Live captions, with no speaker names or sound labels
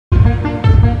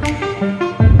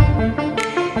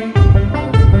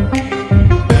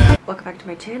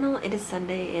channel. It is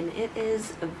Sunday and it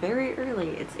is very early.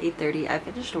 It's 8:30. I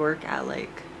finished work at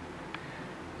like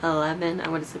 11. I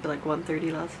went to sleep at like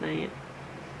 1:30 last night.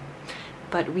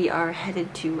 But we are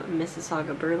headed to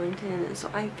Mississauga, Burlington, so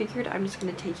I figured I'm just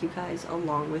gonna take you guys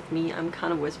along with me. I'm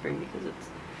kind of whispering because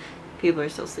people are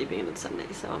still sleeping and it's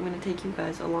Sunday, so I'm gonna take you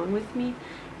guys along with me.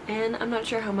 And I'm not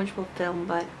sure how much we'll film,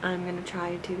 but I'm gonna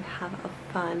try to have a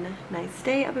fun, nice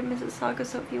day up in Mississauga.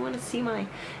 So if you want to see my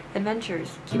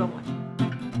adventures, keep on watching.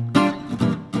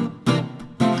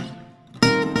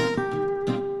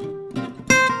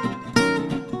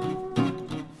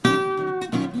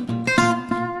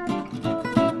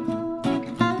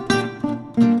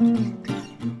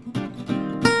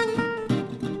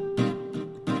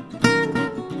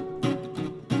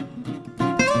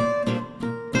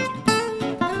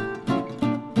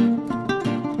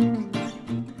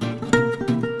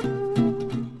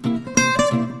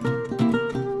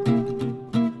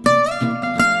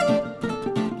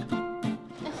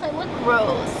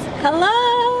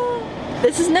 Hello!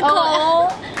 This is Nicole. Oh,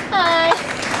 hi.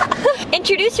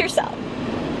 Introduce yourself.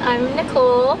 I'm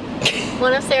Nicole,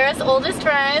 one of Sarah's oldest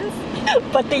friends.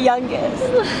 But the youngest.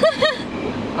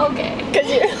 Okay. Cause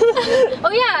you.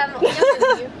 Oh yeah, I'm younger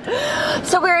than you.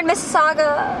 So we're in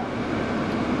Mississauga.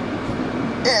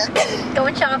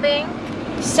 Going shopping.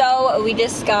 So we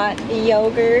just got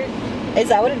yogurt. Is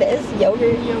that what it is?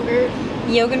 Yogurt? Yogurt.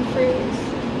 Yogurt fruits.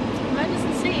 Mine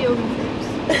doesn't say yogurt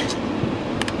fruits.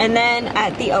 And then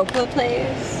at the Oakville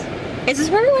place. Is this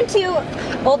where we went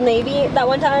to Old Navy that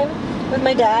one time with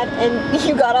my dad and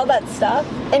you got all that stuff?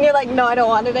 And you're like, no, I don't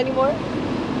want it anymore?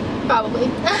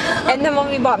 Probably. And then when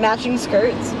we bought matching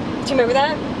skirts. Do you remember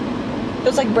that?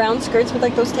 Those like brown skirts with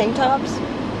like those tank tops?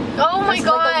 Oh my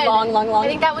god. Like long. I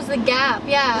think that was the Gap,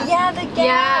 yeah. Yeah, the Gap.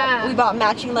 Yeah. We bought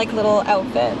matching like little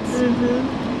outfits.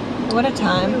 Mm-hmm. What a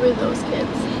time. We were those kids.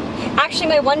 Actually,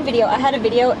 my one video, I had a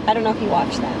video, I don't know if you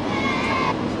watched that.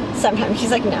 Sometimes she's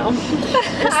like, no.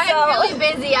 I'm really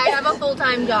busy. I have a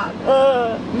full-time job.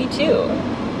 Me too.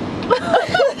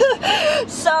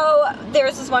 So there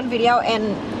was this one video,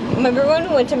 and remember when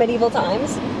we went to Medieval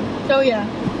Times? Oh yeah.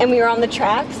 And we were on the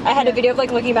tracks? I had a video of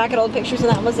like looking back at old pictures,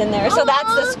 and that was in there. So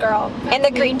that's this girl. And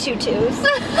the green tutus.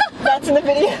 That's in the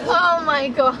video. Oh my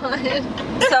god.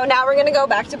 So now we're gonna go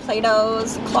back to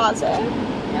Plato's Closet.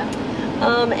 Yeah.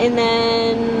 And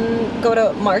then go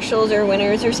to Marshall's or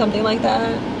Winners or something like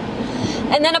that.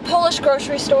 And then a Polish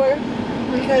grocery store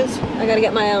because I gotta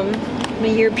get my my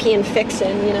European fix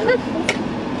in, you know.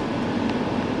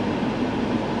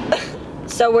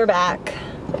 So we're back.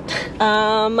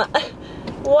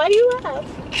 Why do you laugh?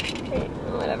 Okay,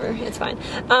 whatever, it's fine.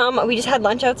 We just had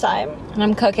lunch outside and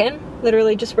I'm cooking.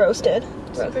 Literally just roasted.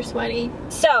 Super sweaty.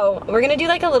 So we're gonna do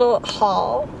like a little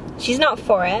haul. She's not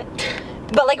for it,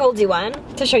 but like we'll do one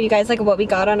to show you guys like what we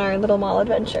got on our little mall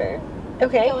adventure.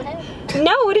 Okay. Go ahead.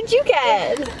 No, what did you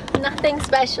get? Nothing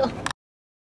special.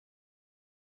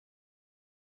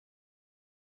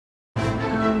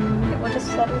 We'll just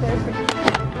set her there for you.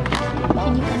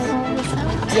 Can you edit all this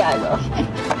out? Yeah, I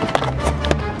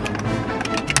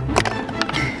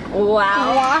will.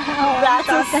 Wow. That's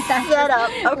a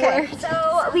setup. Okay. So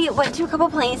we went to a couple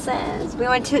places. We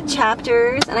went to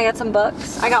Chapters and I got some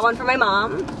books. I got one for my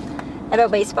mom about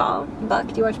baseball. Buck,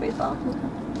 do you watch baseball? No.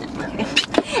 Okay.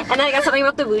 And then I got something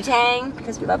about the Wu-Tang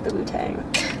because we love the Wu-Tang.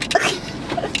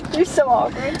 You're so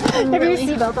awkward. Have your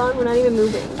seatbelt on? We're not even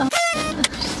moving.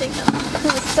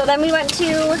 So then we went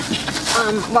to,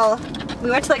 well, we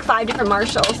went to like 5 different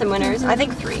Marshalls and Winners. I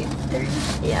think 3.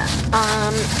 Yeah.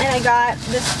 And I got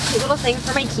this cute little thing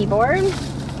for my keyboard.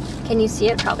 Can you see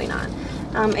it? Probably not.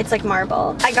 It's like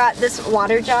marble. I got this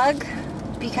water jug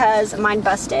because mine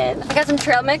busted. I got some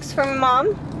trail mix from my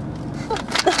mom.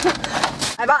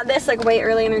 I bought this like way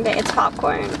early in the day. It's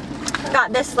popcorn.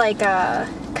 Got this like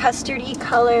custardy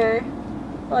color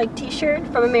like t-shirt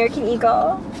from American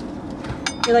Eagle.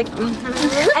 You're like,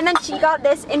 And then she got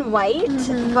this in white,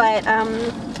 but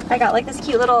I got like this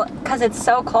cute little, cause it's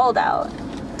so cold out.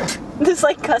 This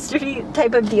like custardy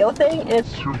type of deal thing. And it's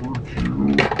super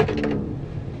cute.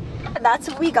 That's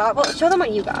what we got. Well, show them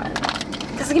what you got.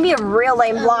 This is gonna be a real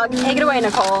lame vlog. Take it away,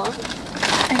 Nicole.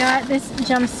 I got this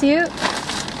jumpsuit.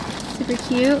 Super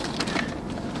cute.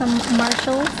 From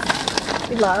Marshalls.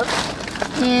 We love.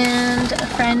 And a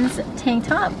friend's tank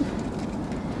top.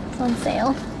 It's on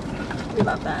sale. We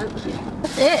love that.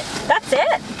 That's it. That's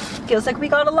it. Feels like we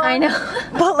got a lot. I know.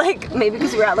 But like, maybe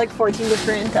because we're at like 14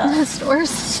 different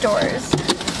stores.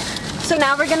 So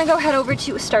now we're gonna go head over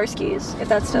to Starsky's, if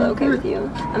that's still okay with you.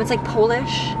 It's like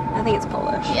Polish. I think it's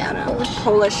Polish. Yeah, I don't know.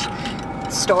 Polish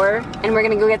the store and we're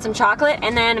gonna go get some chocolate,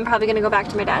 and then I'm probably gonna go back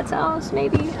to my dad's house,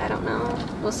 maybe, I don't know,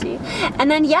 we'll see.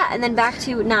 And then yeah, and then back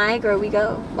to Niagara we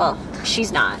go. Well,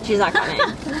 she's not coming,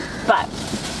 but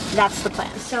that's the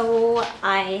plan. So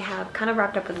I have kind of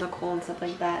wrapped up with Nicole and stuff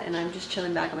like that, and I'm just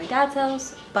chilling back at my dad's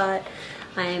house, but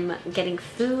I'm getting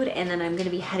food and then I'm gonna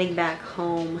be heading back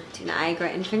home to Niagara,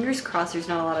 and fingers crossed there's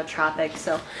not a lot of traffic,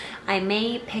 so I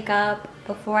may pick up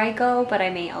before I go, but I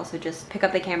may also just pick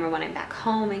up the camera when I'm back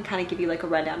home and kind of give you like a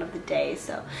rundown of the day.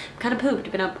 So I'm kind of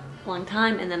pooped, been up a long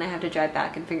time, and then I have to drive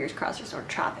back, and fingers crossed there's no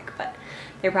traffic, but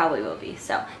there probably will be.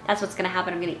 So that's what's gonna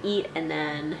happen. I'm gonna eat and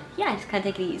then yeah, just kind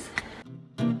of take it easy.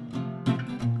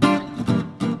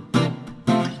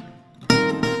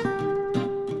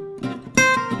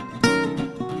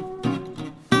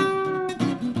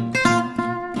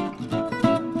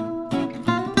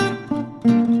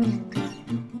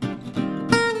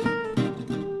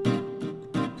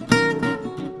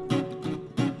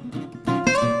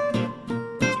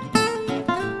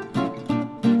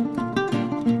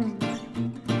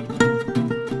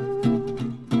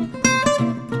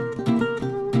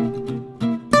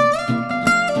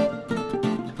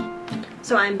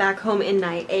 So I'm back home in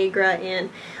Niagara, and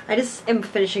I just am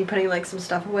finishing putting like some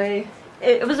stuff away.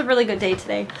 It was a really good day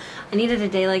today. I needed a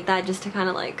day like that just to kind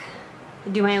of like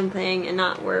do my own thing and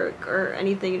not work or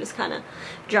anything, and just kind of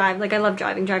drive. Like I love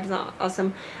driving, driving's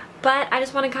awesome. But I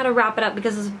just want to kind of wrap it up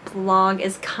because this vlog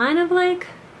is kind of like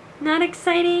not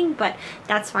exciting, but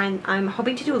that's fine. I'm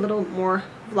hoping to do a little more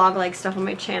vlog-like stuff on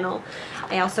my channel.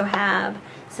 I also have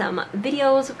some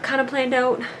videos kind of planned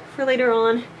out for later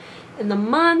on in the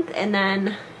month, and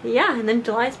then yeah, and then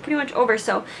July is pretty much over.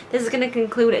 So this is going to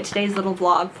conclude today's little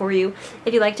vlog for you.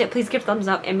 If you liked it, please give a thumbs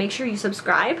up and make sure you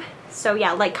subscribe. So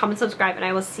yeah, like, comment, subscribe, and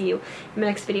I will see you in my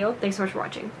next video. Thanks so much for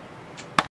watching.